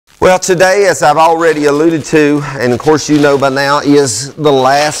Well, today, as I've already alluded to, and of course you know by now, is the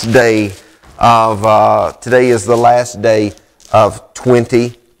last day of, today is the last day of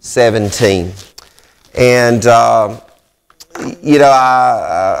 2017. And, you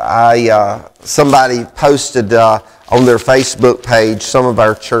know, somebody posted on their Facebook page, some of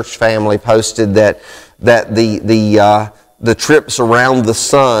our church family posted that the trips around the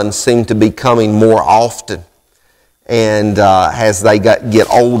sun seem to be coming more often. And as they get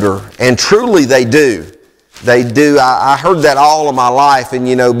older, and truly they do. They do. I heard that all of my life, and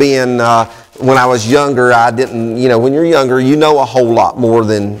you know, being when I was younger, I didn't. You know, when you're younger, you know a whole lot more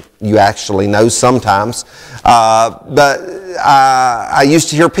than you actually know sometimes. But I used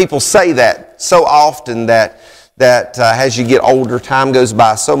to hear people say that so often that as you get older, time goes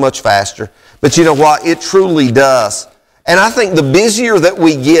by so much faster. But you know what? It truly does. And I think the busier that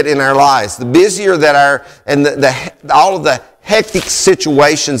we get in our lives, the busier that all of the hectic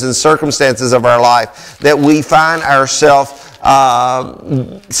situations and circumstances of our life, that we find ourselves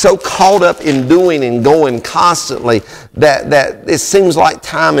so caught up in doing and going constantly that it seems like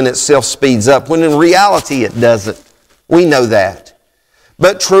time in itself speeds up, when in reality it doesn't. We know that.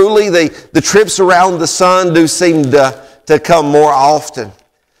 But truly the trips around the sun do seem to come more often.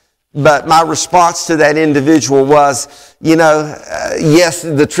 But my response to that individual was, you know, yes,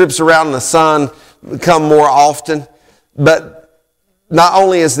 the trips around the sun come more often, but not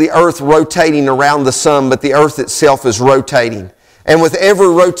only is the earth rotating around the sun, but the earth itself is rotating. And with every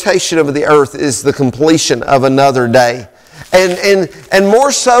rotation of the earth is the completion of another day. And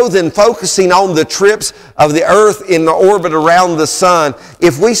more so than focusing on the trips of the earth in the orbit around the sun,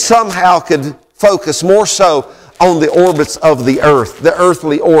 if we somehow could focus more so on the orbits of the earth, the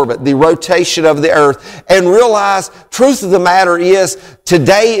earthly orbit, the rotation of the earth, and realize, truth of the matter is,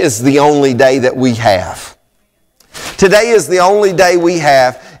 today is the only day that we have. Today is the only day we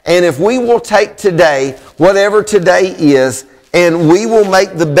have, and if we will take today, whatever today is, and we will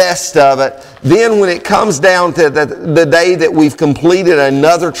make the best of it, then when it comes down to the day that we've completed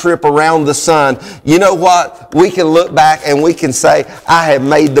another trip around the sun, you know what? We can look back and we can say, I have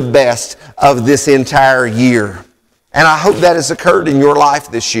made the best of this entire year. And I hope that has occurred in your life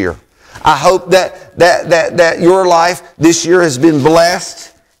this year. I hope that your life this year has been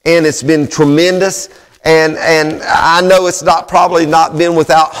blessed and it's been tremendous. And I know it's probably not been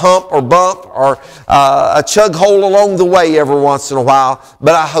without hump or bump or a chug hole along the way every once in a while.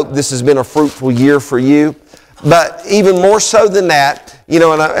 But I hope this has been a fruitful year for you. But even more so than that, you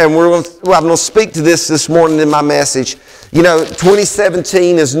know, and I'm going to speak to this morning in my message. You know,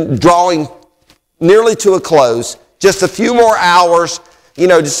 2017 is drawing nearly to a close. Just a few more hours, you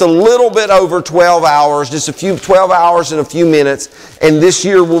know, just a little bit over 12 hours, just 12 hours and a few minutes, and this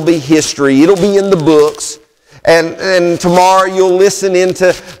year will be history. It'll be in the books, and tomorrow you'll listen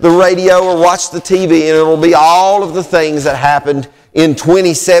into the radio or watch the TV, and it'll be all of the things that happened in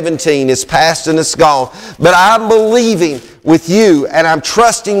 2017. It's past and it's gone. But I'm believing with you, and I'm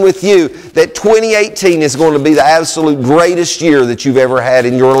trusting with you, that 2018 is going to be the absolute greatest year that you've ever had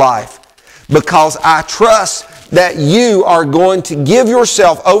in your life. Because I trust that you are going to give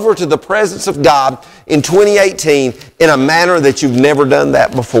yourself over to the presence of God in 2018 in a manner that you've never done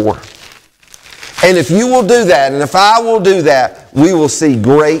that before. And if you will do that, and if I will do that, we will see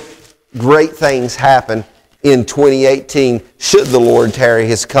great, great things happen in 2018, should the Lord tarry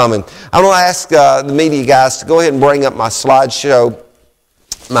His coming. I'm going to ask the media guys to go ahead and bring up my slideshow,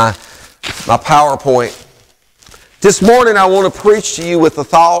 my PowerPoint. This morning I want to preach to you with the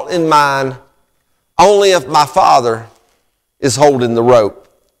thought in mind, only if my Father is holding the rope.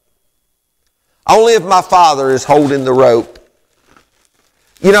 Only if my Father is holding the rope.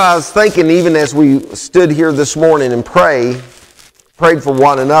 You know, I was thinking, even as we stood here this morning and prayed for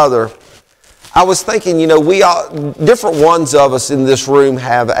one another, I was thinking, you know, different ones of us in this room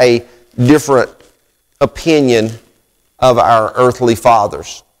have a different opinion of our earthly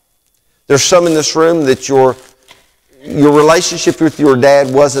fathers. There's some in this room that your relationship with your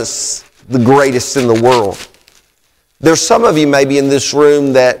dad wasn't the greatest in the world. There's some of you maybe in this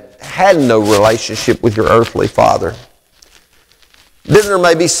room that had no relationship with your earthly father. Then there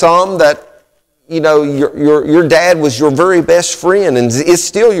may be some that, you know, your dad was your very best friend and is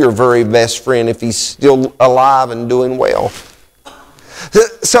still your very best friend if he's still alive and doing well.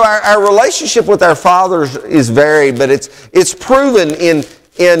 So our relationship with our fathers is varied, but it's proven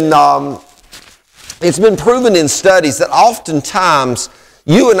it's been proven in studies that oftentimes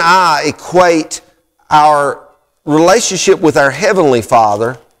you and I equate our relationship with our Heavenly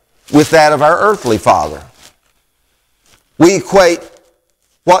Father with that of our earthly father. We equate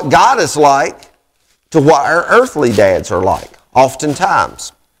what God is like to what our earthly dads are like,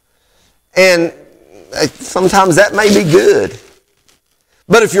 oftentimes. And sometimes that may be good.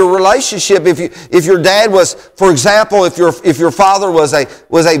 But if your relationship, if your dad was, for example, if your father was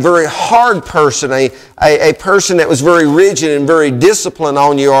a very hard person, a person that was very rigid and very disciplined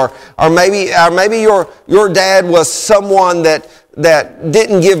on you, or maybe your dad was someone that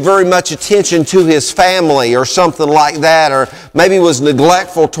didn't give very much attention to his family or something like that, or maybe was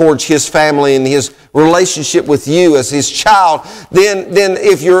neglectful towards his family and his relationship with you as his child, then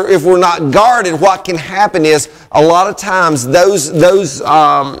if we're not guarded, what can happen is a lot of times those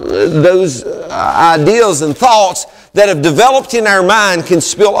ideas and thoughts that have developed in our mind can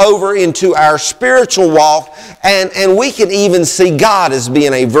spill over into our spiritual walk, and we can even see God as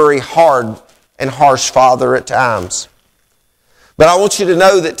being a very hard and harsh father at times. But I want you to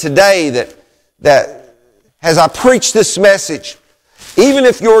know that today that as I preach this message, even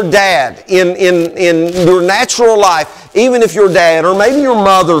if your dad in your natural life, even if your dad or maybe your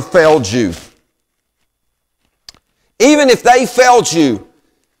mother failed you, even if they failed you,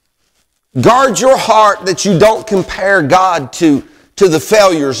 guard your heart that you don't compare God to the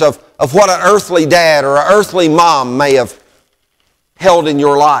failures of what an earthly dad or an earthly mom may have held in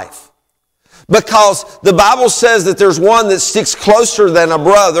your life. Because the Bible says that there's one that sticks closer than a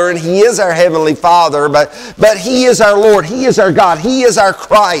brother, and He is our Heavenly Father, but He is our Lord, He is our God, He is our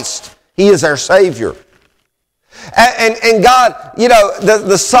Christ, He is our Savior. And God, you know,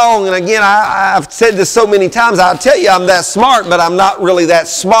 the song, and again, I've said this so many times, I'll tell you I'm that smart, but I'm not really that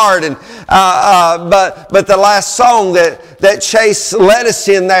smart. And but the last song that Chase led us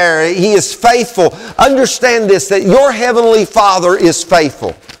in there, He is faithful. Understand this, that your Heavenly Father is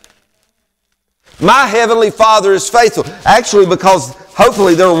faithful. My Heavenly Father is faithful. Actually, because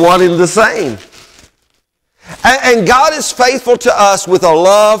hopefully they're one and the same. And God is faithful to us with a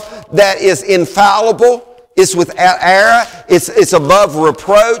love that is infallible. It's without error. It's above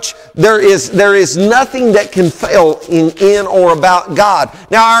reproach. There is nothing that can fail in or about God.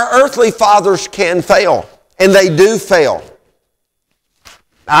 Now, our earthly fathers can fail, and they do fail.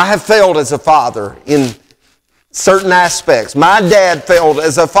 I have failed as a father in certain aspects. My dad failed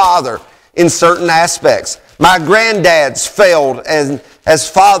as a father in certain aspects. My granddads failed as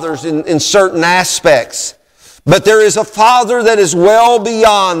fathers in certain aspects. But there is a Father that is well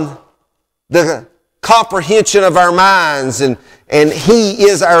beyond the comprehension of our minds, and He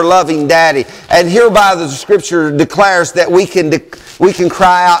is our loving Daddy. And hereby the Scripture declares that we can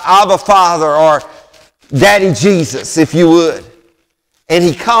cry out, Abba Father, or Daddy Jesus, if you would. And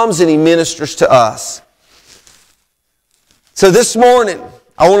He comes and He ministers to us. So this morning,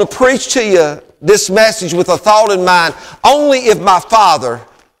 I want to preach to you this message with a thought in mind. Only if my Father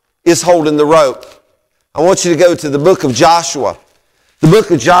is holding the rope. I want you to go to the book of Joshua. The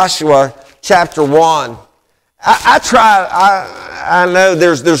book of Joshua, chapter 1. I know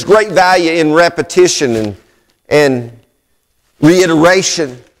there's great value in repetition and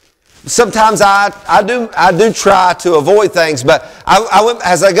reiteration. Sometimes I do try to avoid things, but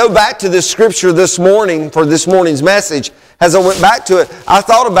as I go back to this scripture this morning for this morning's message, as I went back to it, I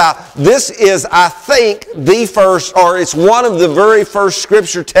thought about this is, I think, the first, or it's one of the very first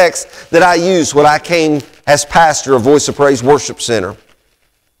scripture texts that I used when I came as pastor of Voice of Praise Worship Center.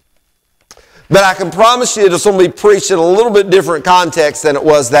 But I can promise you this will be preached in a little bit different context than it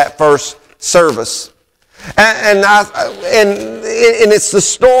was that first service. And it's the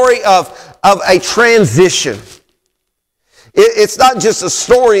story of a transition. It's not just a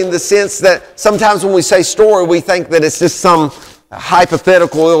story in the sense that sometimes when we say story, we think that it's just some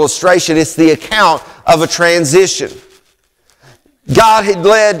hypothetical illustration. It's the account of a transition. God had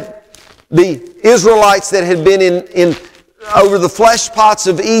led the Israelites that had been in over the flesh pots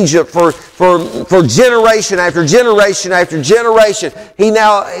of Egypt for generation after generation after generation.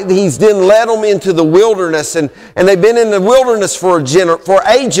 He's then led them into the wilderness, and they've been in the wilderness for a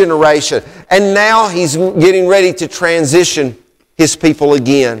generation. And now He's getting ready to transition His people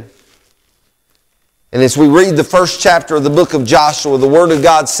again. And as we read the first chapter of the book of Joshua, the Word of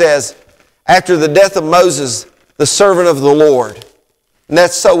God says, after the death of Moses, the servant of the Lord, and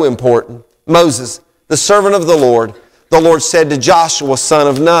that's so important, Moses, the servant of the Lord said to Joshua, son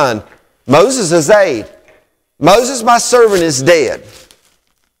of Nun, Moses' aide, Moses, my servant, is dead.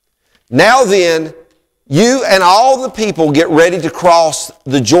 Now then, you and all the people get ready to cross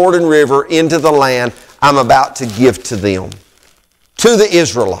the Jordan River into the land I'm about to give to them, to the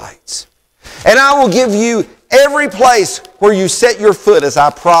Israelites. And I will give you every place where you set your foot as I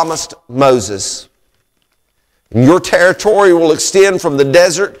promised Moses. And your territory will extend from the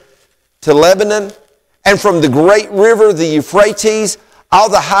desert to Lebanon, and from the great river, the Euphrates, all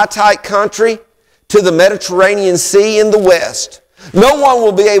the Hittite country, to the Mediterranean Sea in the west. No one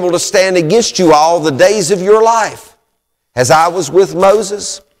will be able to stand against you all the days of your life. As I was with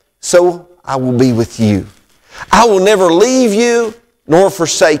Moses, so I will be with you. I will never leave you nor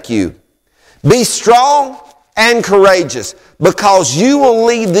forsake you. Be strong and courageous, because you will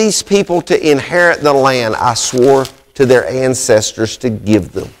lead these people to inherit the land I swore to their ancestors to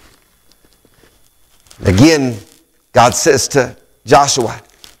give them. Again, God says to Joshua,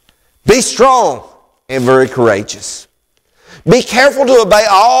 be strong and very courageous. Be careful to obey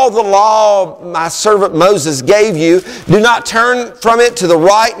all the law my servant Moses gave you. Do not turn from it to the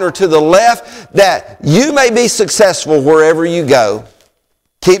right nor to the left, that you may be successful wherever you go.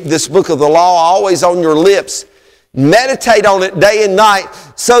 Keep this book of the law always on your lips. Meditate on it day and night,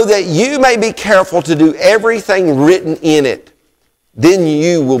 so that you may be careful to do everything written in it. Then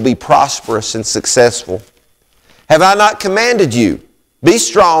you will be prosperous and successful. Have I not commanded you? Be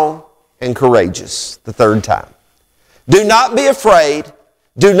strong and courageous. The third time. Do not be afraid.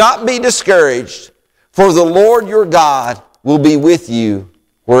 Do not be discouraged. For the Lord your God will be with you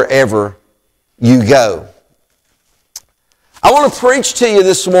wherever you go. I want to preach to you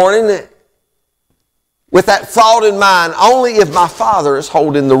this morning with that thought in mind, only if my Father is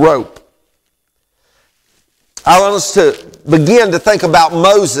holding the rope. I want us to begin to think about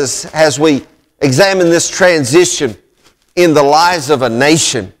Moses as we examine this transition in the lives of a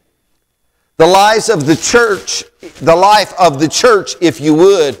nation. The lives of the church, the life of the church, if you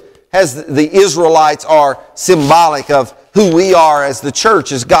would, as the Israelites are symbolic of who we are as the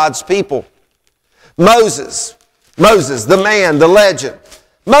church, as God's people. Moses, the man, the legend.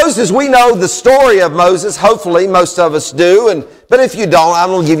 Moses, we know the story of Moses. Hopefully, most of us do. But if you don't, I'm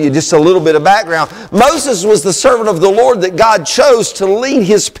going to give you just a little bit of background. Moses was the servant of the Lord that God chose to lead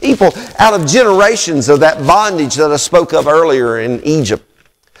His people out of generations of that bondage that I spoke of earlier in Egypt.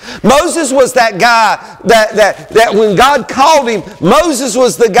 Moses was that guy that when God called him, Moses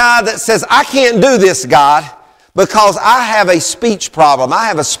was the guy that says, I can't do this, God, because I have a speech problem. I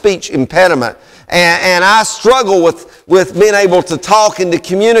have a speech impediment. And I struggle with being able to talk and to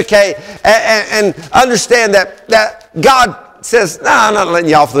communicate and understand that God says, no, I'm not letting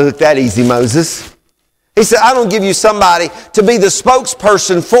you off the hook that easy, Moses. He said, I don't give you somebody to be the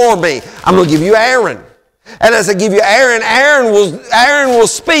spokesperson for me. I'm going to give you Aaron. And as I give you Aaron, Aaron will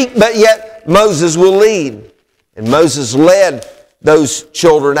speak, but yet Moses will lead. And Moses led those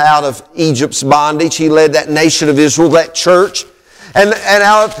children out of Egypt's bondage. He led that nation of Israel, that church. And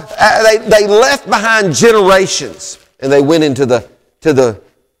they left behind generations, and they went into the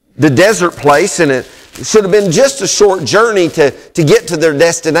desert place, and it should have been just a short journey to get to their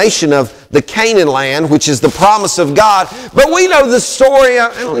destination of the Canaan land, which is the promise of God. But we know the story,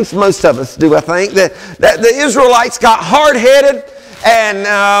 at least most of us do, I think, that the Israelites got hard-headed, and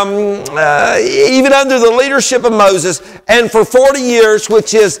even under the leadership of Moses, and for 40 years,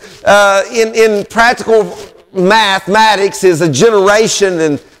 which is in practical mathematics is a generation,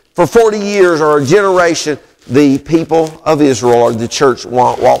 and for 40 years or a generation, the people of Israel or the church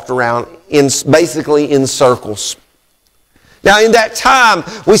walked around basically in circles. Now in that time,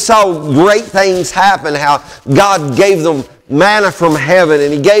 we saw great things happen, how God gave them manna from heaven,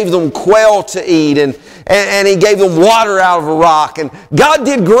 and He gave them quail to eat, and He gave them water out of a rock. And God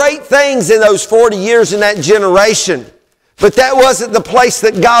did great things in those 40 years in that generation. But that wasn't the place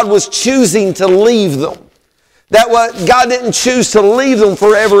that God was choosing to leave them. God didn't choose to leave them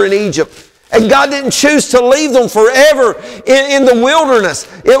forever in Egypt. And God didn't choose to leave them forever in the wilderness.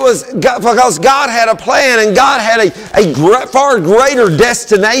 It was because God had a plan, and God had a far greater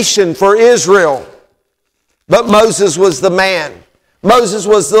destination for Israel. But Moses was the man. Moses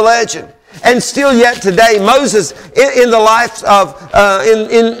was the legend. And still yet today, Moses, in the life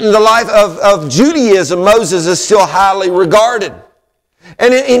of Judaism, Moses is still highly regarded.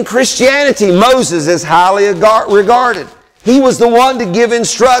 And in Christianity, Moses is highly regarded. He was the one to give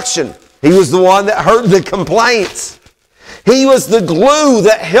instruction. He was the one that heard the complaints. He was the glue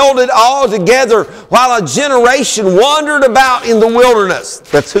that held it all together while a generation wandered about in the wilderness.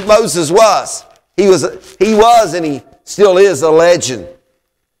 That's who Moses was. He was and he still is a legend.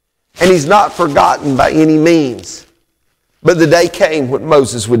 And he's not forgotten by any means. But the day came when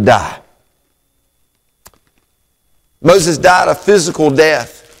Moses would die. Moses died a physical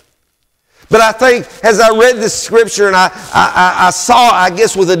death. But I think as I read this scripture, and I saw, I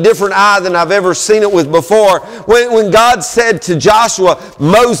guess, with a different eye than I've ever seen it with before, when God said to Joshua,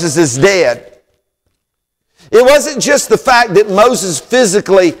 Moses is dead. It wasn't just the fact that Moses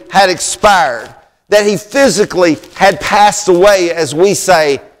physically had expired, that he physically had passed away, as we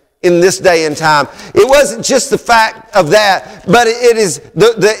say in this day and time. It wasn't just the fact of that, but it is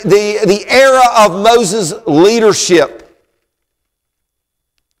the era of Moses' leadership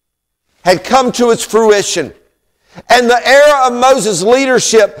had come to its fruition. And the era of Moses'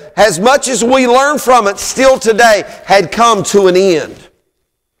 leadership, as much as we learn from it still today, had come to an end.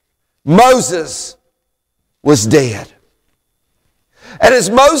 Moses was dead. And as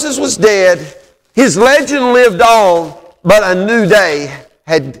Moses was dead, his legend lived on, but a new day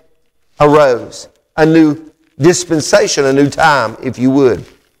had arose. A new dispensation, a new time, if you would.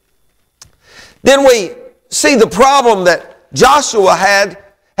 Then we see the problem that Joshua had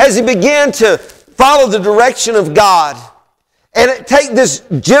as he began to follow the direction of God. And take this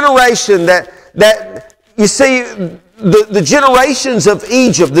generation that you see, the generations of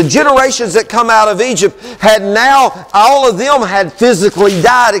Egypt, the generations that come out of Egypt had now, all of them had physically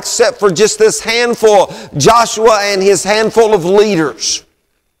died except for just this handful, Joshua and his handful of leaders.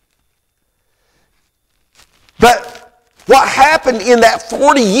 But what happened in that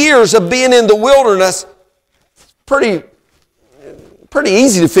 40 years of being in the wilderness, pretty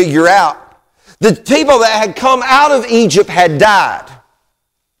easy to figure out. The people that had come out of Egypt had died.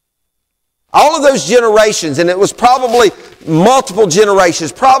 All of those generations, and it was probably multiple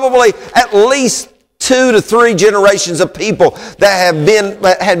generations, probably at least 2 to 3 generations of people that had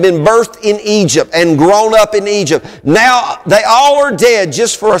been birthed in Egypt and grown up in Egypt. Now they all are dead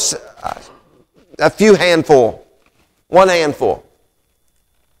just for a few handful, one handful.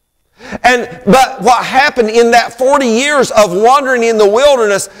 But what happened in that 40 years of wandering in the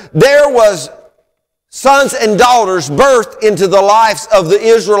wilderness, there was sons and daughters birthed into the lives of the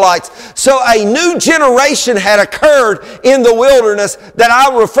Israelites. So a new generation had occurred in the wilderness that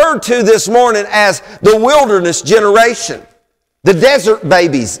I referred to this morning as the wilderness generation. The desert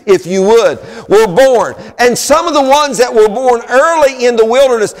babies, if you would, were born. And some of the ones that were born early in the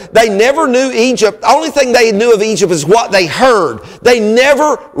wilderness, they never knew Egypt. The only thing they knew of Egypt is what they heard. They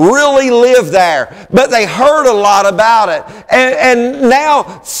never really lived there, but they heard a lot about it. And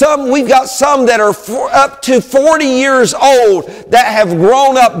now we've got some that are up to 40 years old that have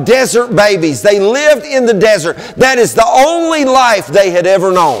grown up desert babies. They lived in the desert. That is the only life they had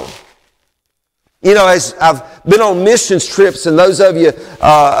ever known. You know, as I've been on missions trips, and those of you in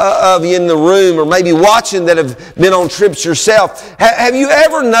the room or maybe watching that have been on trips yourself, have you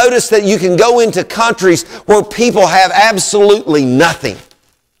ever noticed that you can go into countries where people have absolutely nothing?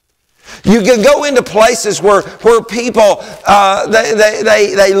 You can go into places where people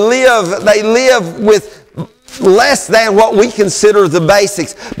they live with less than what we consider the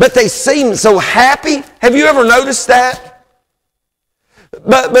basics, but they seem so happy. Have you ever noticed that?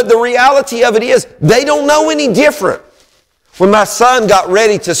 But the reality of it is, they don't know any different. When my son got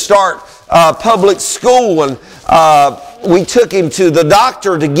ready to start public school, and we took him to the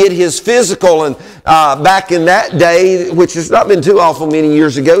doctor to get his physical, and back in that day, which has not been too awful many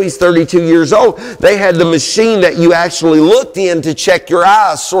years ago, he's 32 years old, they had the machine that you actually looked in to check your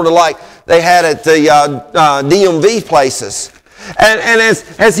eyes, sort of like they had at the DMV places. And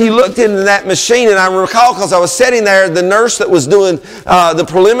as he looked into that machine, and I recall because I was sitting there, the nurse that was doing the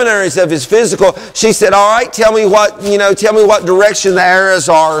preliminaries of his physical, she said, "All right, tell me what direction the arrows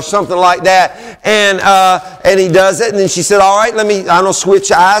are," or something like that. And he does it, and then she said, "All right, I'm gonna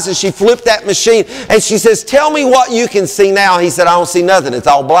switch eyes." And she flipped that machine, and she says, "Tell me what you can see now." He said, "I don't see nothing. It's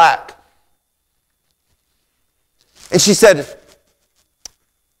all black." And she said,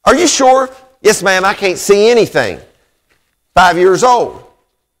 "Are you sure?" "Yes, ma'am. I can't see anything." 5 years old.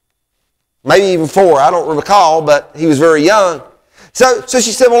 Maybe even 4. I don't recall, but he was very young. So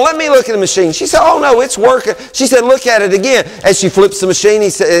she said, "Well, let me look at the machine." She said, "Oh, no, it's working." She said, "Look at it again." As she flips the machine,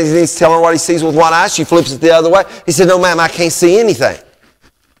 he's telling her what he sees with one eye. She flips it the other way. He said, "No, ma'am, I can't see anything."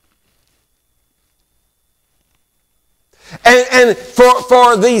 And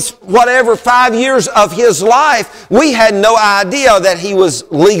for these, 5 years of his life, we had no idea that he was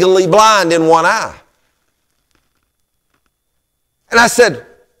legally blind in one eye. And I said,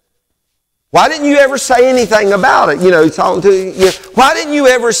 "Why didn't you ever say anything about it?" You know, talking to you. "Why didn't you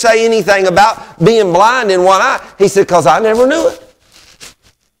ever say anything about being blind in one eye?" He said, "Because I never knew it.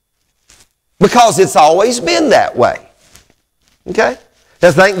 Because it's always been that way." Okay?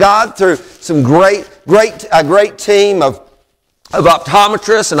 Now, thank God through some great team of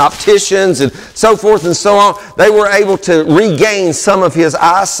optometrists and opticians and so forth and so on, they were able to regain some of his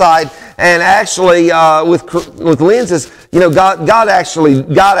eyesight. And actually, with lenses, you know, God actually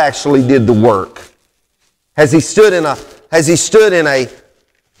did the work. As he stood in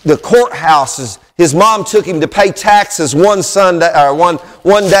the courthouse, his mom took him to pay taxes one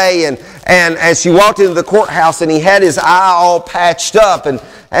day, and as she walked into the courthouse, and he had his eye all patched up, and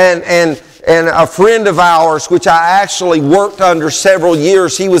and a friend of ours, which I actually worked under several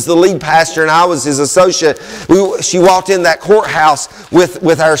years. He was the lead pastor and I was his associate. She walked in that courthouse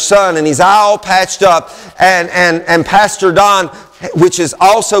with our son, and he's all patched up. And Pastor Don, which is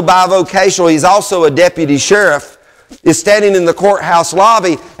also bivocational, he's also a deputy sheriff, is standing in the courthouse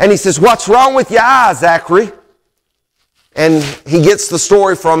lobby, and he says, "What's wrong with your eye, Zachary?" And he gets the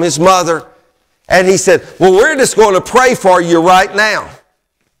story from his mother. And he said, "Well, we're just going to pray for you right now."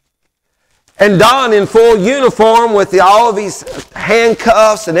 And Don, in full uniform with all of his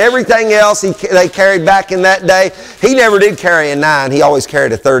handcuffs and everything else they carried back in that day. He never did carry a 9. He always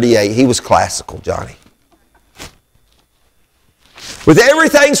carried a 38. He was classical, Johnny. With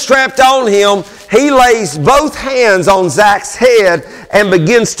everything strapped on him, he lays both hands on Zach's head and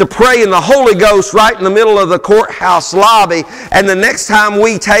begins to pray in the Holy Ghost right in the middle of the courthouse lobby. And the next time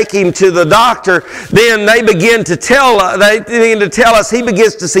we take him to the doctor, then they begin to tell us he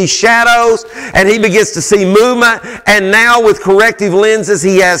begins to see shadows and he begins to see movement. And now with corrective lenses,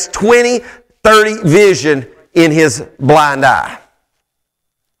 he has 20/30 vision in his blind eye.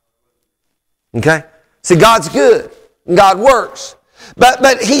 Okay? See, God's good. God works.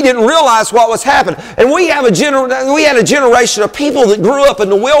 But he didn't realize what was happening. And we had a generation of people that grew up in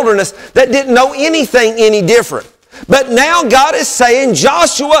the wilderness that didn't know anything any different. But now God is saying,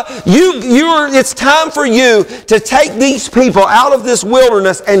 Joshua, it's time for you to take these people out of this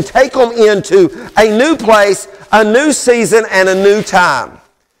wilderness and take them into a new place, a new season, and a new time.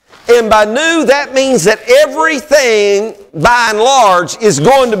 And by new, that means that everything, by and large, is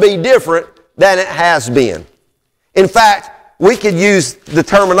going to be different than it has been. In fact, we could use the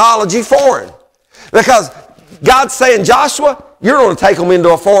terminology foreign. Because God's saying, Joshua, you're going to take them into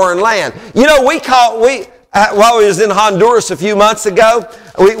a foreign land. You know, while we was in Honduras a few months ago,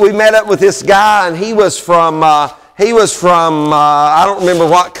 we met up with this guy, and he was from I don't remember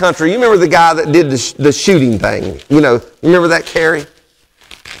what country. You remember the guy that did the shooting thing? You know, you remember that, Carrie?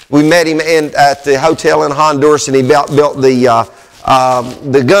 We met him at the hotel in Honduras, and he built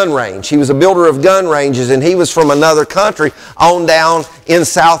the gun range. He was a builder of gun ranges, and he was from another country on down in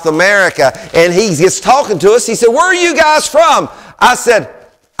South America. And he gets talking to us. He said, "Where are you guys from?" I said,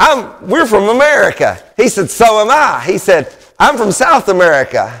 "We're from America." He said, "So am I." He said, "I'm from South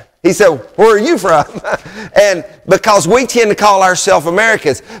America." He said, "Where are you from?" And because we tend to call ourselves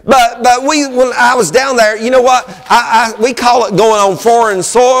Americans. But when I was down there, you know what? We call it going on foreign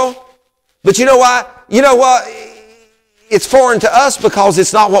soil. But you know what? It's foreign to us because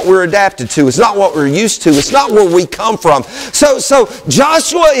it's not what we're adapted to. It's not what we're used to. It's not where we come from. So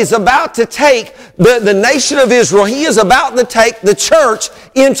Joshua is about to take the nation of Israel. He is about to take the church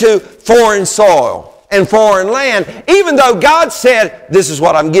into foreign soil and foreign land, even though God said, "This is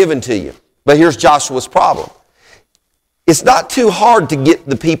what I'm giving to you." But here's Joshua's problem. It's not too hard to get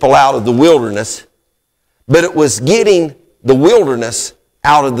the people out of the wilderness, but it was getting the wilderness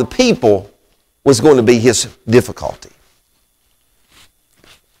out of the people was going to be his difficulty.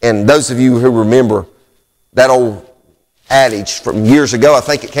 And those of you who remember that old adage from years ago, I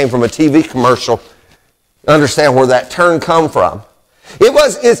think it came from a TV commercial, understand where that term come from.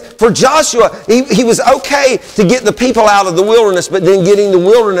 It's for Joshua, he was okay to get the people out of the wilderness, but then getting the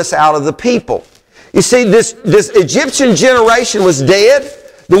wilderness out of the people. You see, this Egyptian generation was dead.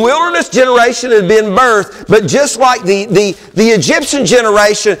 The wilderness generation had been birthed, but just like the Egyptian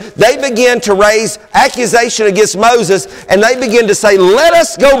generation, they began to raise accusation against Moses, and they began to say, "Let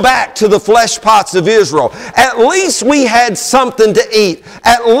us go back to the flesh pots of Israel. At least we had something to eat.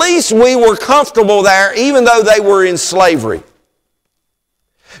 At least we were comfortable there, even though they were in slavery."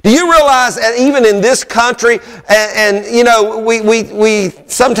 Do you realize that even in this country, and you know, we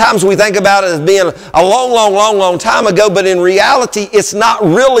sometimes we think about it as being a long time ago, but in reality, it's not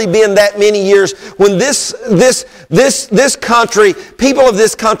really been that many years when this country, people of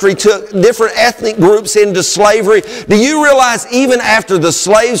this country took different ethnic groups into slavery. Do you realize even after the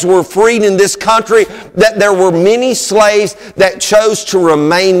slaves were freed in this country, that there were many slaves that chose to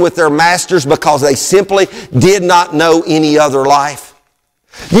remain with their masters because they simply did not know any other life?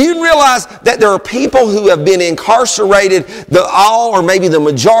 Do you realize that there are people who have been incarcerated all or maybe the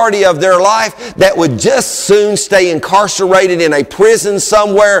majority of their life that would just soon stay incarcerated in a prison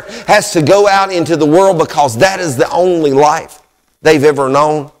somewhere, has to go out into the world because that is the only life they've ever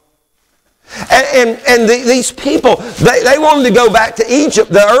known? And these people, they wanted to go back to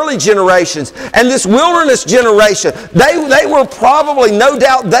Egypt, the early generations. And this wilderness generation, they were probably, no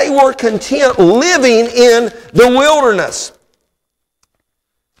doubt, they were content living in the wilderness.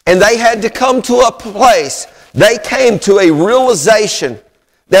 And they had to come to a place, they came to a realization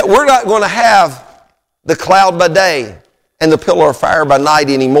that we're not going to have the cloud by day and the pillar of fire by night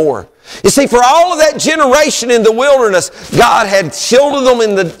anymore. You see, for all of that generation in the wilderness, God had shielded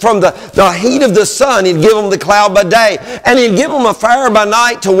them from the heat of the sun. He'd give them the cloud by day, and He'd give them a fire by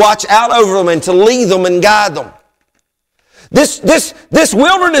night to watch out over them and to lead them and guide them. This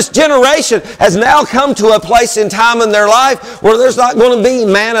wilderness generation has now come to a place in time in their life where there's not going to be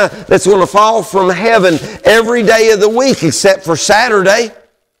manna that's going to fall from heaven every day of the week except for Saturday.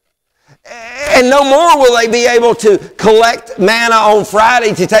 And no more will they be able to collect manna on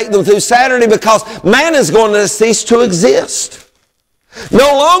Friday to take them through Saturday, because manna is going to cease to exist.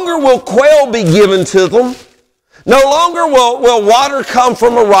 No longer will quail be given to them. No longer will water come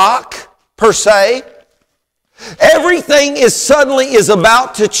from a rock, per se. Everything is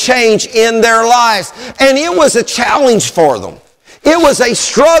about to change in their lives. And it was a challenge for them. It was a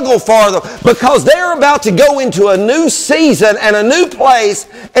struggle for them, because they're about to go into a new season and a new place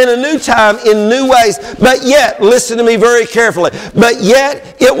and a new time in new ways. But yet, listen to me very carefully, but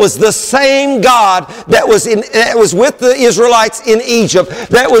yet it was the same God that was with the Israelites in Egypt,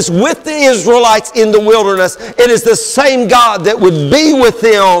 that was with the Israelites in the wilderness. It is the same God that would be with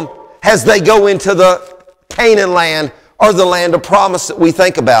them as they go into the Canaan land, or the land of promise that we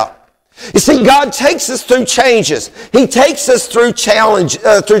think about. You see, God takes us through changes. He takes us through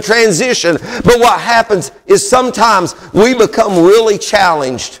through transition. But what happens is sometimes we become really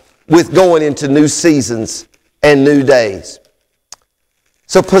challenged with going into new seasons and new days.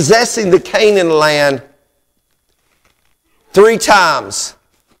 So possessing the Canaan land 3 times.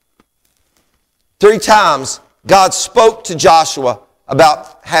 3 times God spoke to Joshua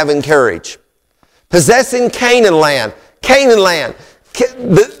about having courage. Possessing Canaan land. Canaan land.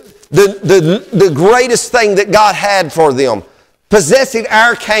 The greatest thing that God had for them. Possessing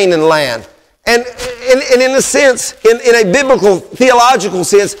our Canaan land. And in a sense, in a biblical, theological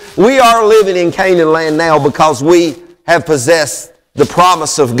sense, we are living in Canaan land now because we have possessed the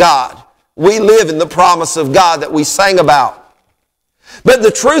promise of God. We live in the promise of God that we sang about. But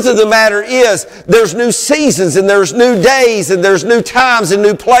the truth of the matter is, there's new seasons and there's new days and there's new times and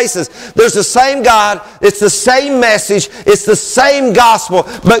new places. There's the same God, it's the same message, it's the same gospel,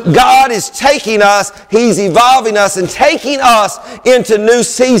 but God is taking us, He's evolving us and taking us into new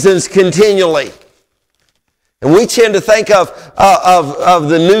seasons continually. And we tend to think of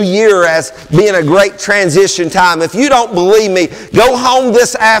the new year as being a great transition time. If you don't believe me, go home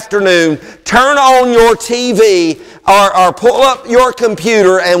this afternoon, turn on your TV, or pull up your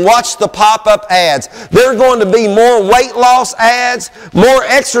computer and watch the pop-up ads. There are going to be more weight loss ads, more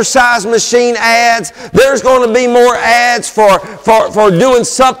exercise machine ads. There's going to be more ads for doing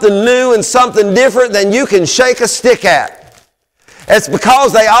something new and something different than you can shake a stick at. It's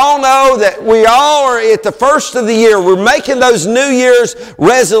because they all know that we all are at the first of the year. We're making those New Year's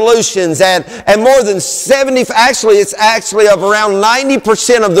resolutions, and more than 70, actually it's actually of around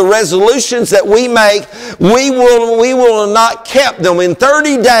 90% of the resolutions that we make, we will have not kept them. In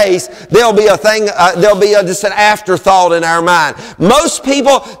 30 days, there'll be just an afterthought in our mind. Most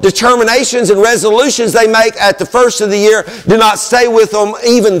people, determinations and resolutions they make at the first of the year do not stay with them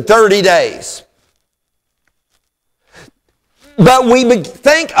even 30 days. But we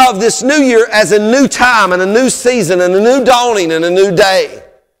think of this new year as a new time and a new season and a new dawning and a new day.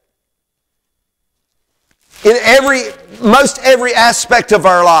 In most every aspect of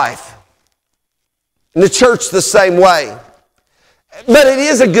our life. In the church the same way. But it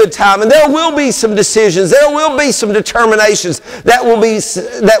is a good time, and there will be some decisions, there will be some determinations that will be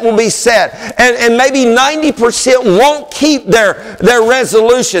set. And maybe 90% won't keep their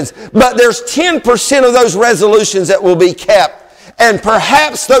resolutions, but there's 10% of those resolutions that will be kept. And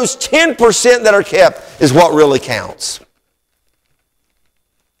perhaps those 10% that are kept is what really counts.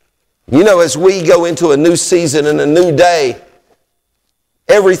 You know, as we go into a new season and a new day,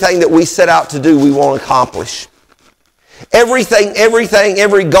 everything that we set out to do, we want to accomplish. Every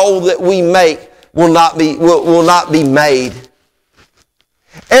goal that we make will not be made.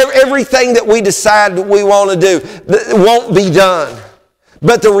 Everything that we decide that we want to do won't be done.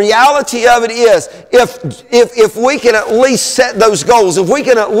 But the reality of it is, if we can at least set those goals, if we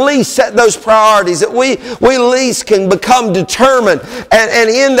can at least set those priorities, that we at least can become determined, and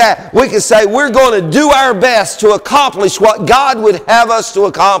in that we can say we're going to do our best to accomplish what God would have us to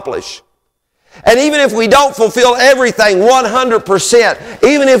accomplish. And even if we don't fulfill everything 100%,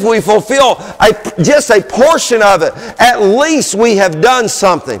 even if we fulfill just a portion of it, at least we have done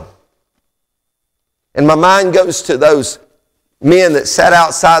something. And my mind goes to those men that sat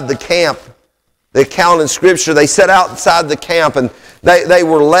outside the camp. The account in Scripture, they sat outside the camp and they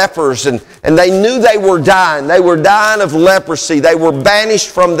were lepers and they knew they were dying. They were dying of leprosy. They were banished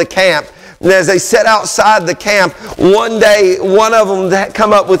from the camp And as they sat outside the camp, one day, one of them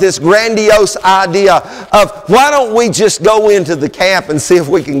come up with this grandiose idea of, why don't we just go into the camp and see if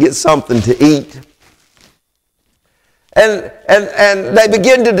we can get something to eat? And they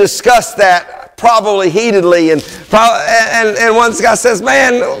begin to discuss that, probably heatedly, and one guy says,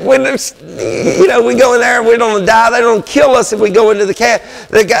 man, when we go in there and we don't die, they don't kill us if we go into the camp.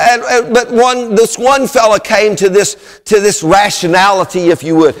 This one fella came to this rationality, if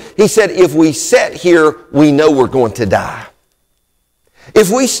you would. He said, if we sit here, we know we're going to die. If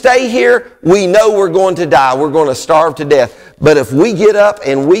we stay here, we know we're going to die. We're going to starve to death. But if we get up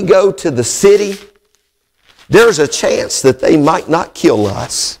and we go to the city, there's a chance that they might not kill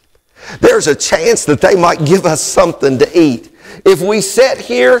us. There's a chance that they might give us something to eat. If we sit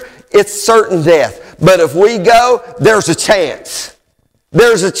here, it's certain death. But if we go, there's a chance.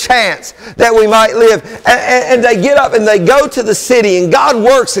 There's a chance that we might live. And they get up and they go to the city, and God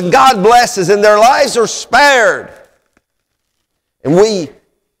works and God blesses, and their lives are spared. And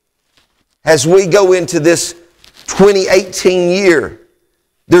as we go into this 2018 year,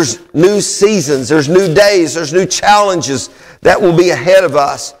 there's new seasons, there's new days, there's new challenges that will be ahead of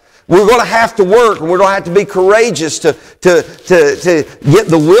us. We're going to have to work, and we're going to have to be courageous to get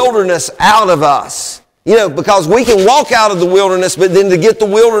the wilderness out of us. Because we can walk out of the wilderness, but then to get the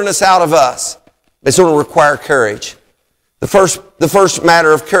wilderness out of us, it's going to require courage. The first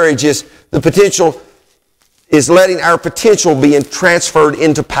matter of courage is letting our potential be transferred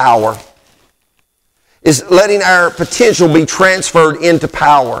into power. Is letting our potential be transferred into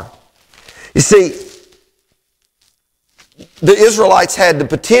power. You see, the Israelites had the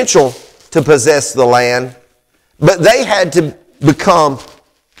potential to possess the land, but they had to become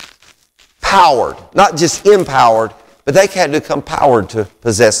powered, not just empowered, but they had to become powered to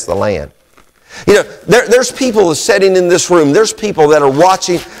possess the land. There's people sitting in this room. There's people that are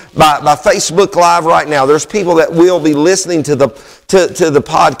watching by Facebook Live right now. There's people that will be listening to the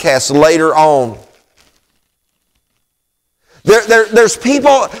podcast later on. There's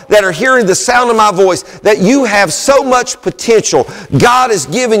people that are hearing the sound of my voice, that you have so much potential. God has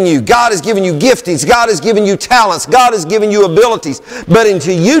given you giftings. God has given you talents. God has given you abilities. But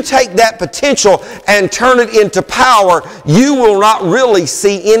until you take that potential and turn it into power, you will not really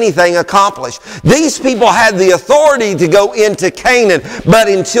see anything accomplished. These people had the authority to go into Canaan, but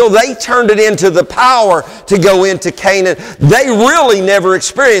until they turned it into the power to go into Canaan, they really never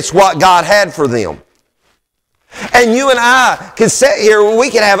experienced what God had for them. And you and I can sit here and we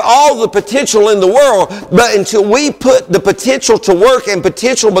can have all the potential in the world, but until we put the potential to work and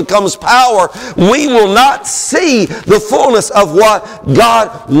potential becomes power, we will not see the fullness of what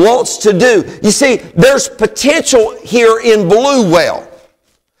God wants to do. You see, there's potential here in Blue Well.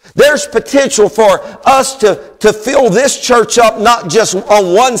 There's potential for us to fill this church up, not just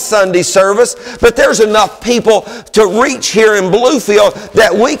on one Sunday service, but there's enough people to reach here in Bluefield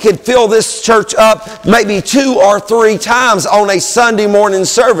that we could fill this church up maybe 2 or 3 times on a Sunday morning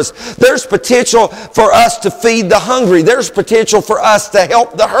service. There's potential for us to feed the hungry. There's potential for us to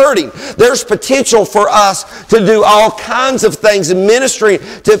help the hurting. There's potential for us to do all kinds of things in ministry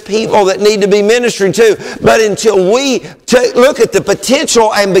to people that need to be ministered to. But until we look at the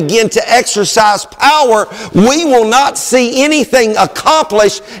potential and begin to exercise power, we will not see anything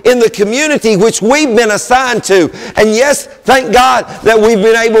accomplished in the community which we've been assigned to. And yes, thank God that we've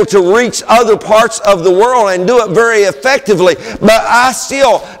been able to reach other parts of the world and do it very effectively. But I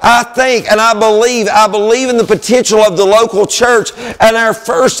think and I believe in the potential of the local church, and our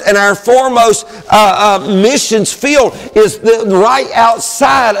first and our foremost missions field is right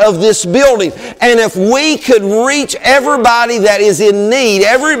outside of this building. And if we could reach everybody that is in need,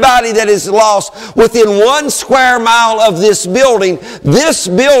 everybody that is lost within 1 square mile of this building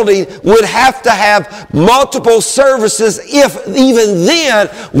would have to have multiple services if even then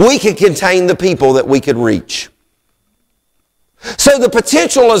we could contain the people that we could reach. So the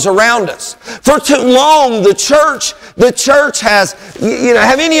potential is around us. For too long, the church has,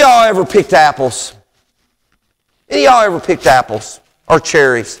 have any of y'all ever picked apples? Any of y'all ever picked apples or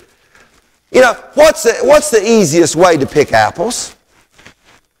cherries? What's the easiest way to pick apples?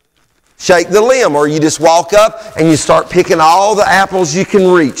 Shake the limb, or you just walk up and you start picking all the apples you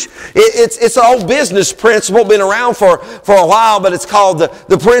can reach. It's an old business principle, been around for a while, but it's called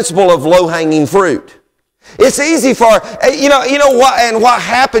the principle of low-hanging fruit. It's easy for, what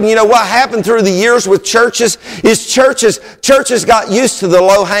happened through the years with churches is churches got used to the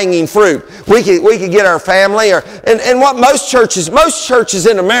low-hanging fruit. We could get our family, and what most churches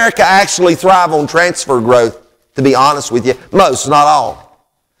in America actually thrive on transfer growth, to be honest with you. Most, not all.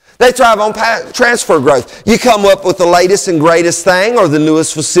 They thrive on transfer growth. You come up with the latest and greatest thing or the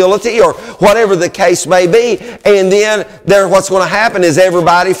newest facility or whatever the case may be, and then what's going to happen is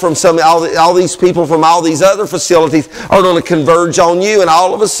everybody from all these people from all these other facilities are going to converge on you, and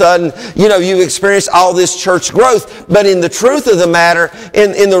all of a sudden, you've experienced all this church growth. But in the truth of the matter,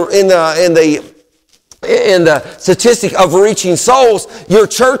 in the statistic of reaching souls, your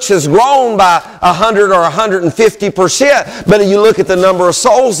church has grown by 100 or 150%. But you look at the number of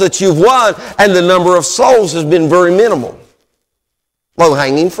souls that you've won, and the number of souls has been very minimal.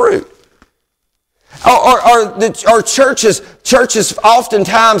 Low-hanging fruit. Or churches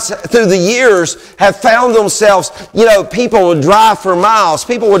oftentimes through the years have found themselves, people would drive for miles,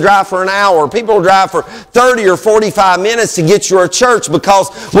 people would drive for an hour, people would drive for 30 or 45 minutes to get to a church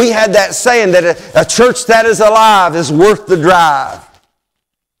because we had that saying that a church that is alive is worth the drive.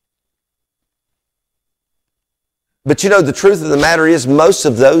 But the truth of the matter is most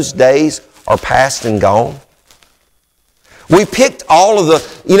of those days are past and gone. We picked all of the,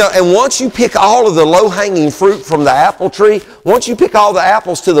 and once you pick all of the low-hanging fruit from the apple tree, once you pick all the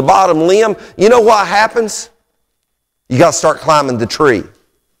apples to the bottom limb, you know what happens? You got to start climbing the tree.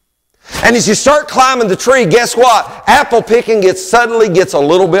 And as you start climbing the tree, guess what? Apple picking suddenly gets a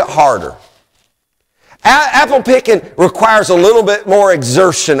little bit harder. Apple picking requires a little bit more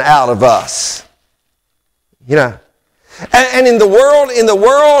exertion out of us. And in the world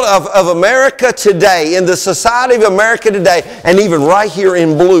of America today, in the society of America today, and even right here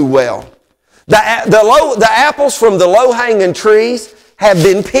in Bluewell, the apples from the low-hanging trees have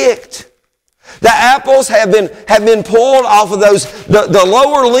been picked. The apples have been pulled off of those. The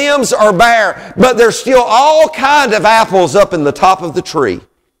lower limbs are bare, but there's still all kinds of apples up in the top of the tree.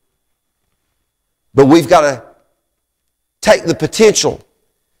 But we've got to take the potential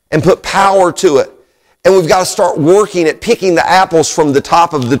and put power to it. And we've got to start working at picking the apples from the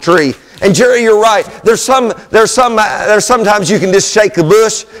top of the tree. And Jerry, you're right. There's sometimes you can just shake the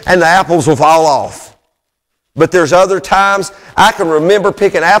bush and the apples will fall off. But there's other times I can remember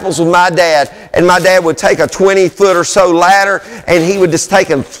picking apples with my dad, and my dad would take a 20-foot or so ladder and he would just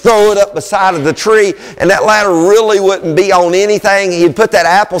take and throw it up beside of the tree, and that ladder really wouldn't be on anything. He'd put that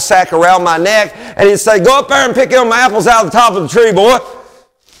apple sack around my neck and he'd say, "Go up there and pick them apples out of the top of the tree, boy."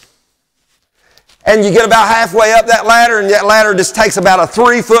 And you get about halfway up that ladder, and that ladder just takes about a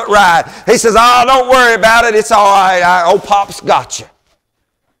 3-foot ride. He says, "Oh, don't worry about it. It's all right. Old Pop's got you."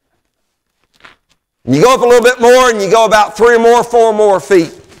 And you go up a little bit more, and you go about 4 more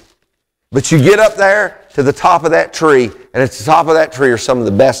feet. But you get up there to the top of that tree, and at the top of that tree are some of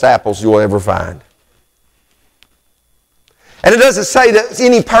the best apples you'll ever find. And it doesn't say that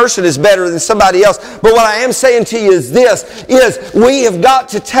any person is better than somebody else. But what I am saying to you is this, is we have got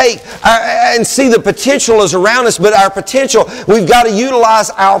to take and see the potential is around us, but our potential, we've got to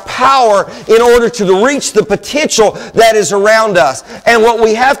utilize our power in order to reach the potential that is around us. And what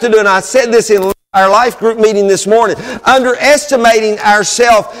we have to do, and I said this in our life group meeting this morning, underestimating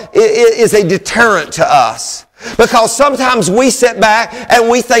ourselves is a deterrent to us. Because sometimes we sit back and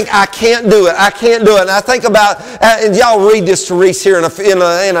we think, "I can't do it. I can't do it." And I think about, and y'all read this to Reese here in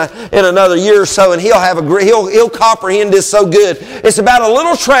another year or so, and he'll comprehend this so good. It's about a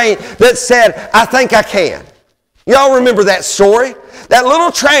little train that said, "I think I can." Y'all remember that story? That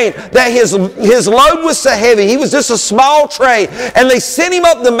little train, that his load was so heavy, he was just a small train, and they sent him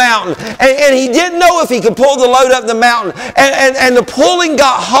up the mountain, and he didn't know if he could pull the load up the mountain, and the pulling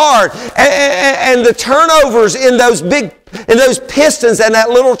got hard, and the turnovers in those pistons and that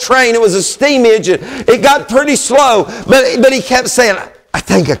little train, it was a steam engine, it got pretty slow, but he kept saying, "I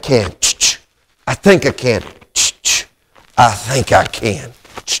think I can, I think I can, I think I can."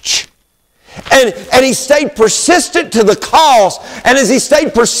 And he stayed persistent to the cause. And as he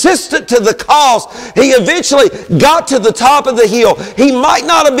stayed persistent to the cause, he eventually got to the top of the hill. He might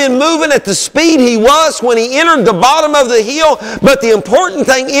not have been moving at the speed he was when he entered the bottom of the hill, but the important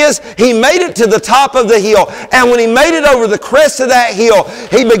thing is he made it to the top of the hill. And when he made it over the crest of that hill,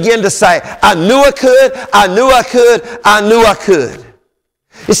 he began to say, "I knew I could, I knew I could, I knew I could."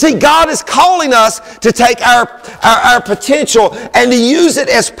 You see, God is calling us to take our potential and to use it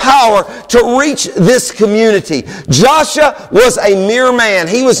as power to reach this community. Joshua was a mere man.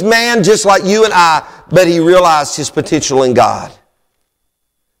 He was man just like you and I, but he realized his potential in God.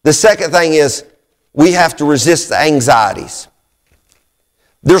 The second thing is we have to resist the anxieties.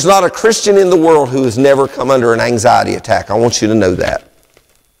 There's not a Christian in the world who has never come under an anxiety attack. I want you to know that.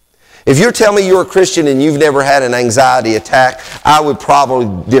 If you're telling me you're a Christian and you've never had an anxiety attack, I would probably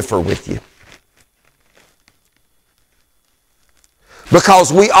differ with you.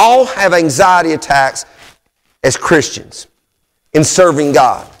 Because we all have anxiety attacks as Christians in serving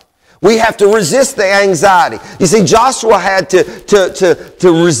God. We have to resist the anxiety. You see, Joshua had to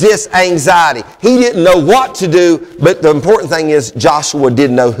resist anxiety. He didn't know what to do, but the important thing is Joshua did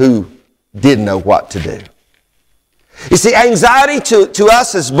know who did know what to do. You see, anxiety to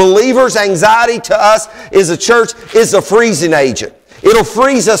us as believers, anxiety to us as a church is a freezing agent. It'll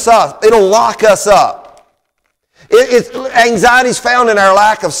freeze us up. It'll lock us up. Anxiety is found in our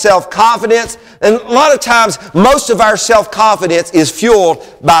lack of self-confidence. And a lot of times, most of our self-confidence is fueled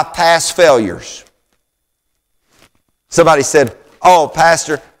by past failures. Somebody said, "Oh,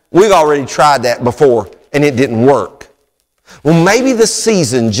 Pastor, we've already tried that before and it didn't work." Well, maybe the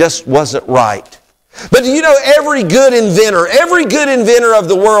season just wasn't right. But do you know every good inventor of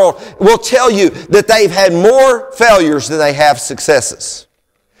the world will tell you that they've had more failures than they have successes.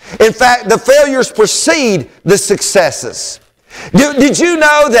 In fact, the failures precede the successes. Did you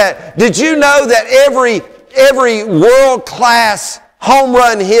know that every world-class home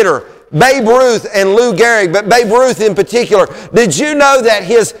run hitter, Babe Ruth and Lou Gehrig, but Babe Ruth in particular, did you know that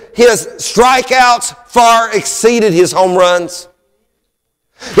his strikeouts far exceeded his home runs?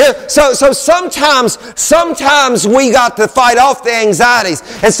 Yeah, so sometimes we got to fight off the anxieties,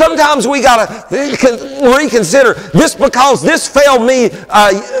 and sometimes we got to reconsider, just because this failed me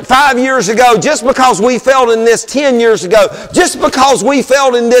 5 years ago, just because we failed in this 10 years ago, just because we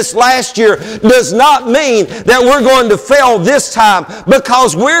failed in this last year does not mean that we're going to fail this time,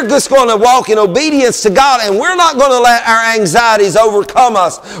 because we're just going to walk in obedience to God, and we're not going to let our anxieties overcome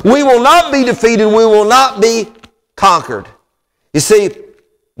us. We will not be defeated. We will not be conquered. You see,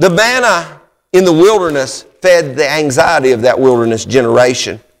 the manna in the wilderness fed the anxiety of that wilderness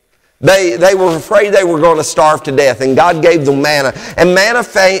generation. They were afraid they were going to starve to death, and God gave them manna, and manna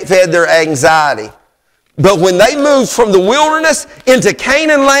fed their anxiety. But when they moved from the wilderness into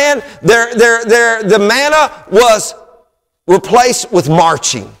Canaan land, the manna was replaced with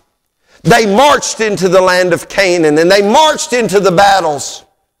marching. They marched into the land of Canaan, and they marched into the battles.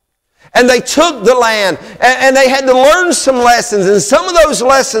 And they took the land, and they had to learn some lessons, and some of those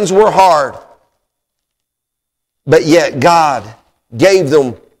lessons were hard. But yet God gave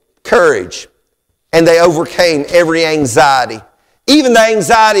them courage, and they overcame every anxiety. Even the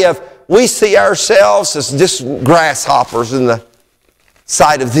anxiety of, we see ourselves as just grasshoppers in the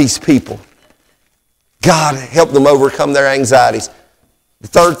sight of these people. God helped them overcome their anxieties. The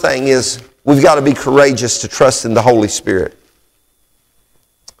third thing is, we've got to be courageous to trust in the Holy Spirit.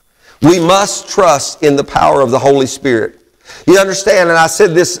 We must trust in the power of the Holy Spirit. You understand, and I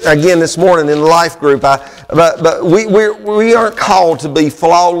said this again this morning in the life group, but we aren't called to be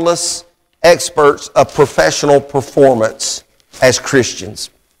flawless experts of professional performance as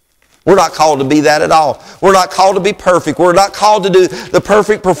Christians. We're not called to be that at all. We're not called to be perfect. We're not called to do the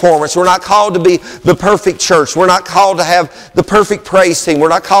perfect performance. We're not called to be the perfect church. We're not called to have the perfect praise team. We're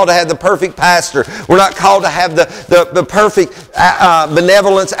not called to have the perfect pastor. We're not called to have the perfect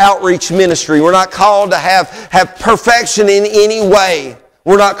benevolence outreach ministry. We're not called to have perfection in any way.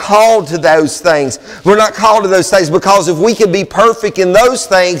 We're not called to those things. We're not called to those things, because if we could be perfect in those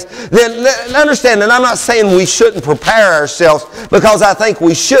things, then understand, and I'm not saying we shouldn't prepare ourselves, because I think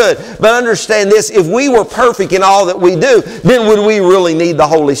we should, but understand this, if we were perfect in all that we do, then would we really need the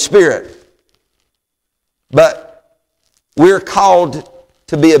Holy Spirit? But we're called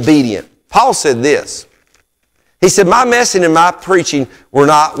to be obedient. Paul said this. He said, "My message and my preaching were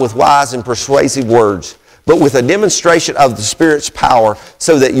not with wise and persuasive words, but with a demonstration of the Spirit's power,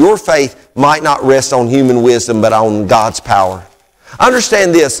 so that your faith might not rest on human wisdom, but on God's power."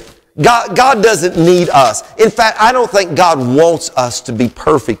 Understand this. God doesn't need us. In fact, I don't think God wants us to be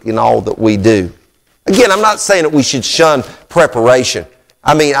perfect in all that we do. Again, I'm not saying that we should shun preparation.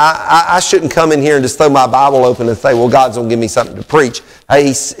 I mean, I shouldn't come in here and just throw my Bible open and say, well, God's going to give me something to preach.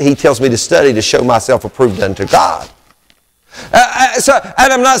 He tells me to study to show myself approved unto God.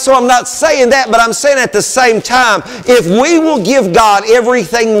 I'm not saying that, but I'm saying at the same time, if we will give God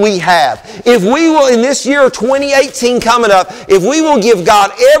everything we have, if we will, in this year of 2018 coming up, if we will give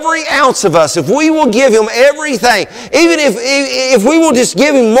God every ounce of us, if we will give Him everything, even if we will just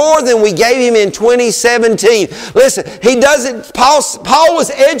give Him more than we gave Him in 2017. Listen, He doesn't, Paul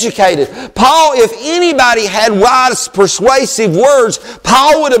was educated. Paul, if anybody had wise, persuasive words,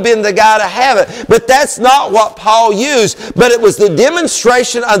 Paul would have been the guy to have it. But that's not what Paul used. But it was the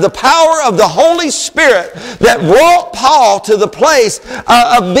demonstration of the power of the Holy Spirit that brought Paul to the place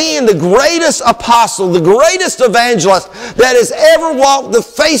of being the greatest apostle, the greatest evangelist that has ever walked the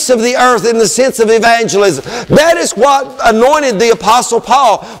face of the earth in the sense of evangelism. That is what anointed the Apostle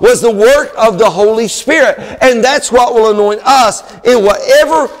Paul, was the work of the Holy Spirit. And that's what will anoint us in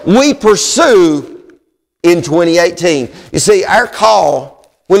whatever we pursue in 2018. You see, our call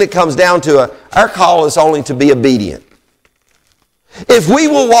when it comes down to it, our call is only to be obedient. If we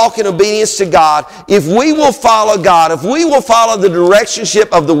will walk in obedience to God, if we will follow God, if we will follow the directionship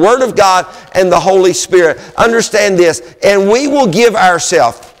of the Word of God and the Holy Spirit, understand this, and we will give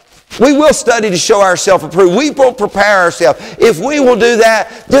ourselves. We will study to show ourselves approved. We will prepare ourselves. If we will do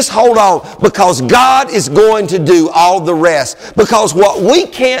that, just hold on, because God is going to do all the rest. Because what we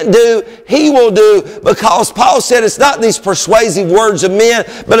can't do, He will do. Because Paul said it's not these persuasive words of men,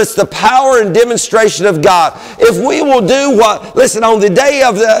 but it's the power and demonstration of God. If we will do what, listen, on the day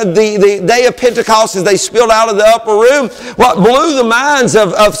of the day of Pentecost, as they spilled out of the upper room, what blew the minds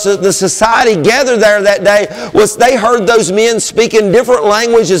of the society gathered there that day was they heard those men speaking different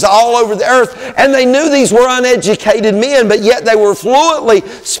languages all over the earth, and they knew these were uneducated men, but yet they were fluently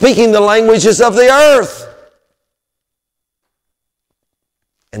speaking the languages of the earth.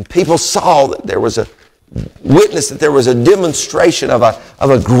 And people saw that there was a witness, that there was a demonstration of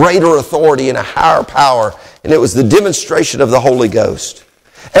a greater authority and a higher power, and it was the demonstration of the Holy Ghost.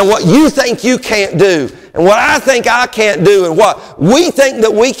 And what you think you can't do, and what I think I can't do, and what we think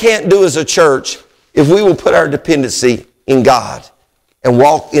that we can't do as a church, if we will put our dependency in God and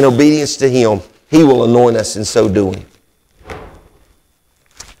walk in obedience to Him, He will anoint us in so doing.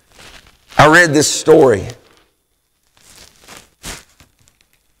 I read this story.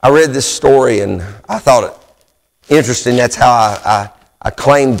 And I thought it interesting. That's how I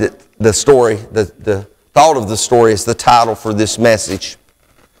claimed that the story, the thought of the story is the title for this message.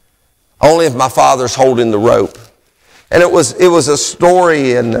 Only if my father's holding the rope. And it was a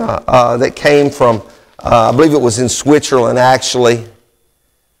story that came from, I believe it was in Switzerland actually.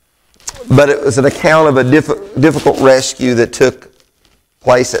 But it was an account of a difficult rescue that took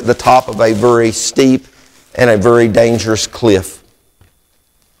place at the top of a very steep and a very dangerous cliff.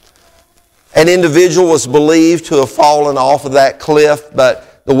 An individual was believed to have fallen off of that cliff,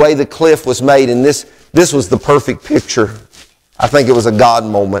 but the way the cliff was made, and this was the perfect picture. I think it was a God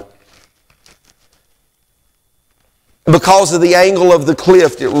moment. Because of the angle of the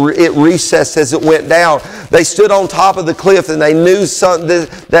cliff, it recessed as it went down. They stood on top of the cliff and they knew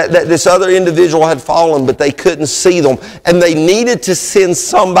that this other individual had fallen, but they couldn't see them. And they needed to send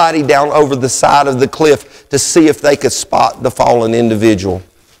somebody down over the side of the cliff to see if they could spot the fallen individual.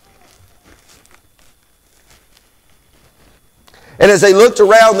 And as they looked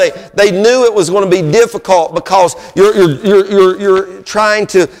around, they knew it was going to be difficult, because you're trying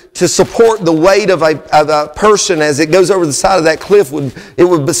to support the weight of a person as it goes over the side of that cliff. It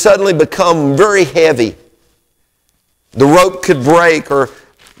would suddenly become very heavy. The rope could break, or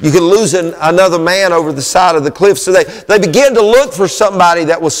you could lose another man over the side of the cliff. So they began to look for somebody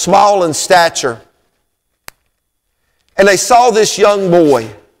that was small in stature. And they saw this young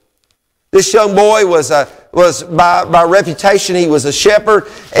boy. This young boy was by reputation, he was a shepherd,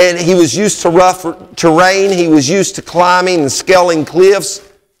 and he was used to rough terrain. He was used to climbing and scaling cliffs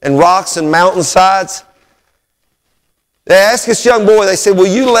and rocks and mountainsides. They asked this young boy, they said,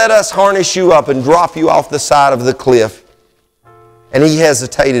 "Will you let us harness you up and drop you off the side of the cliff?" And he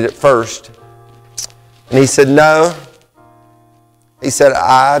hesitated at first. And he said, "No." He said,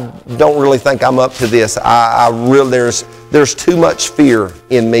 "I don't really think I'm up to this. There's too much fear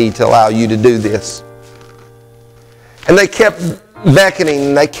in me to allow you to do this." And they kept beckoning,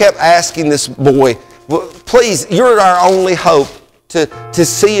 and they kept asking this boy, "Please, you're our only hope to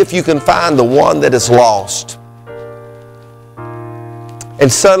see if you can find the one that is lost."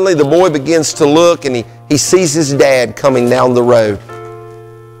 And suddenly the boy begins to look, and he sees his dad coming down the road.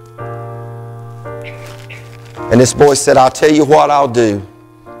 And this boy said, "I'll tell you what I'll do."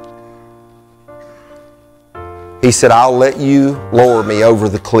 He said, "I'll let you lower me over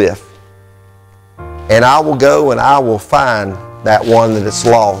the cliff. And I will go and I will find that one that is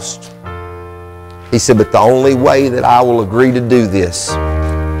lost." He said, "But the only way that I will agree to do this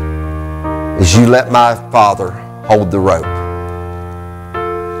is you let my father hold the rope."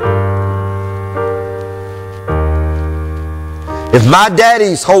 If my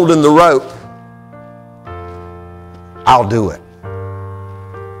daddy's holding the rope, I'll do it.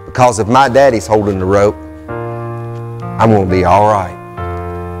 Because if my daddy's holding the rope, I'm going to be all right.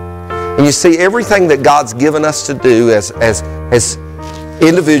 And you see, everything that God's given us to do as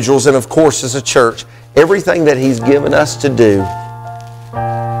individuals, and of course as a church, everything that He's given us to do,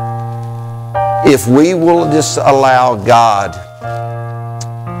 if we will just allow God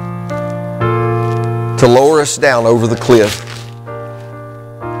to lower us down over the cliff,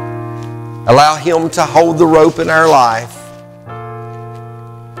 allow Him to hold the rope in our life,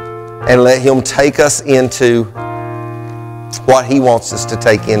 and let Him take us into what He wants us to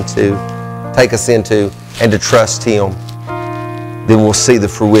take us into, and to trust Him, then we'll see the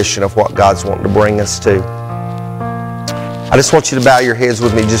fruition of what God's wanting to bring us to. I just want you to bow your heads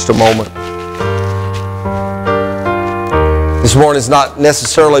with me just a moment. This morning has not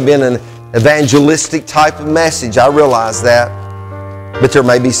necessarily been an evangelistic type of message. I realize that. But there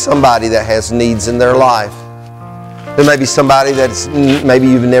may be somebody that has needs in their life. There may be somebody that's, maybe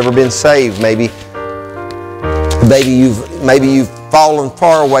you've never been saved. Maybe you've fallen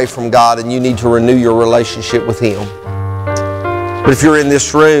far away from God and you need to renew your relationship with Him. But if you're in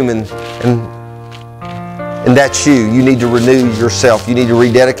this room and that's you need to renew yourself. You need to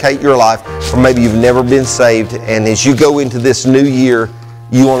rededicate your life. Or maybe you've never been saved, and as you go into this new year,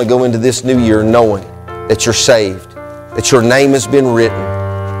 you want to go into this new year knowing that you're saved, that your name has been written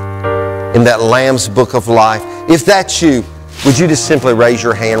in that Lamb's Book of Life. If that's you, would you just simply raise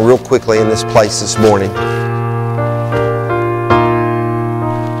your hand real quickly in this place this morning?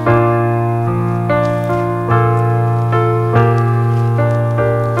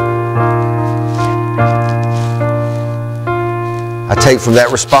 I take from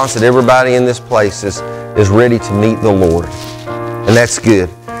that response that everybody in this place is ready to meet the Lord. And that's good.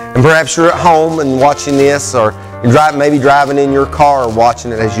 And perhaps you're at home and watching this, or you're maybe driving in your car or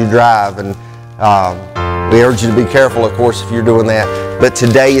watching it as you drive. And we urge you to be careful, of course, if you're doing that. But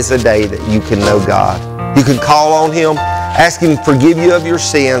today is a day that you can know God. You can call on Him, ask Him to forgive you of your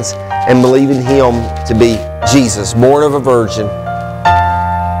sins, and believe in Him to be Jesus, born of a virgin,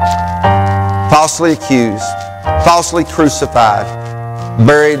 falsely accused, falsely crucified,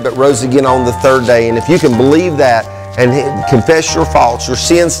 buried, but rose again on the third day. And if you can believe that and confess your faults, your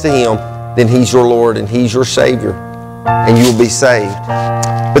sins to Him, then He's your Lord and He's your Savior, and you'll be saved.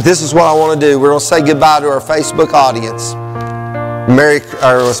 But this is what I want to do. We're going to say goodbye to our Facebook audience. Merry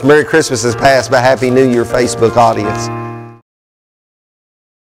Christmas has passed, but Happy New Year, Facebook audience.